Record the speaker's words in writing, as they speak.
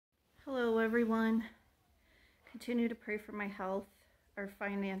Hello everyone. Continue to pray for my health, our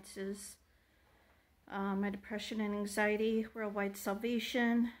finances, my depression and anxiety, worldwide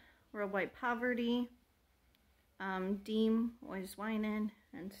salvation, worldwide poverty, Deem always whining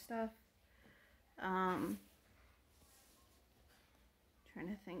and stuff. Trying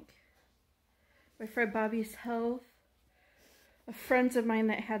to think. My friend Bobby's health. Friends of mine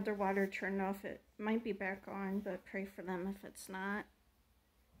that had their water turned off, it might be back on, but pray for them if it's not.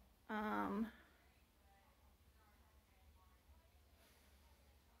 I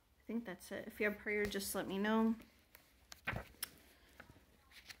think that's it. If you have prayer, just let me know.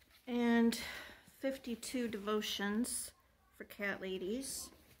 And 52 devotions for cat ladies.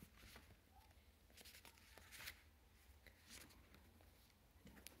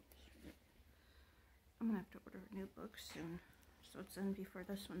 I'm gonna have to order a new book soon, so it's in before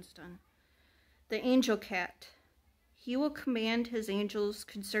this one's done. The Angel Cat. He will command his angels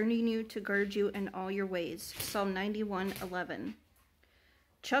concerning you to guard you in all your ways. Psalm 91:11.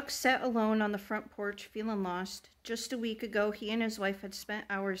 Chuck sat alone on the front porch feeling lost. Just a week ago, he and his wife had spent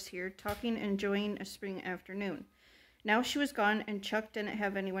hours here talking and enjoying a spring afternoon. Now she was gone and Chuck didn't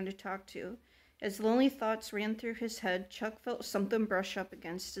have anyone to talk to. As lonely thoughts ran through his head, Chuck felt something brush up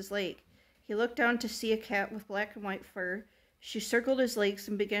against his leg. He looked down to see a cat with black and white fur. She circled his legs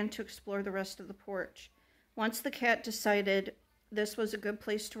and began to explore the rest of the porch. Once the cat decided this was a good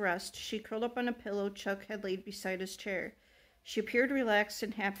place to rest, she curled up on a pillow Chuck had laid beside his chair. She appeared relaxed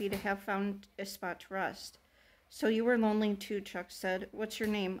and happy to have found a spot to rest. So you were lonely too, Chuck said. What's your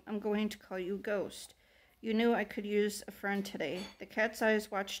name? I'm going to call you Ghost. You knew I could use a friend today. The cat's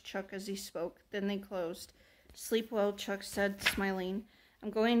eyes watched Chuck as he spoke, then they closed. Sleep well, Chuck said, smiling. I'm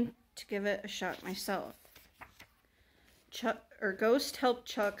going to give it a shot myself. Ghost helped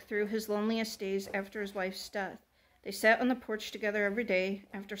Chuck through his loneliest days after his wife's death. They sat on the porch together every day.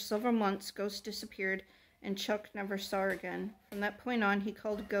 After several months, Ghost disappeared, and Chuck never saw her again. From that point on, he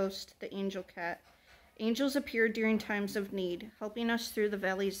called Ghost the Angel Cat. Angels appear during times of need, helping us through the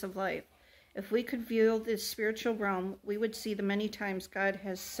valleys of life. If we could view this spiritual realm, we would see the many times God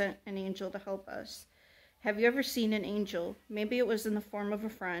has sent an angel to help us. Have you ever seen an angel? Maybe it was in the form of a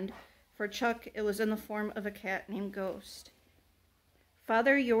friend. For Chuck, it was in the form of a cat named Ghost.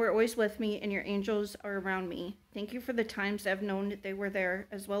 Father, you are always with me, and your angels are around me. Thank you for the times I've known they were there,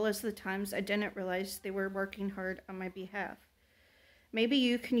 as well as the times I didn't realize they were working hard on my behalf. Maybe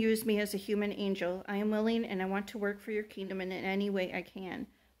you can use me as a human angel. I am willing, and I want to work for your kingdom in any way I can.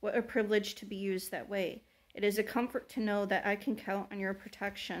 What a privilege to be used that way. It is a comfort to know that I can count on your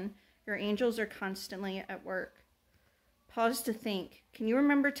protection. Your angels are constantly at work. Pause to think. Can you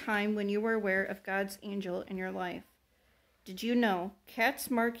remember a time when you were aware of God's angel in your life? Did you know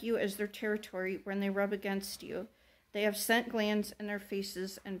cats mark you as their territory when they rub against you? They have scent glands in their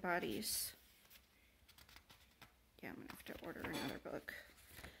faces and bodies. Yeah, I'm going to have to order another book.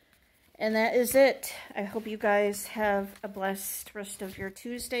 And that is it. I hope you guys have a blessed rest of your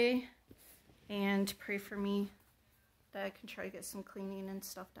Tuesday. And pray for me that I can try to get some cleaning and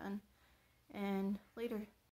stuff done. And later.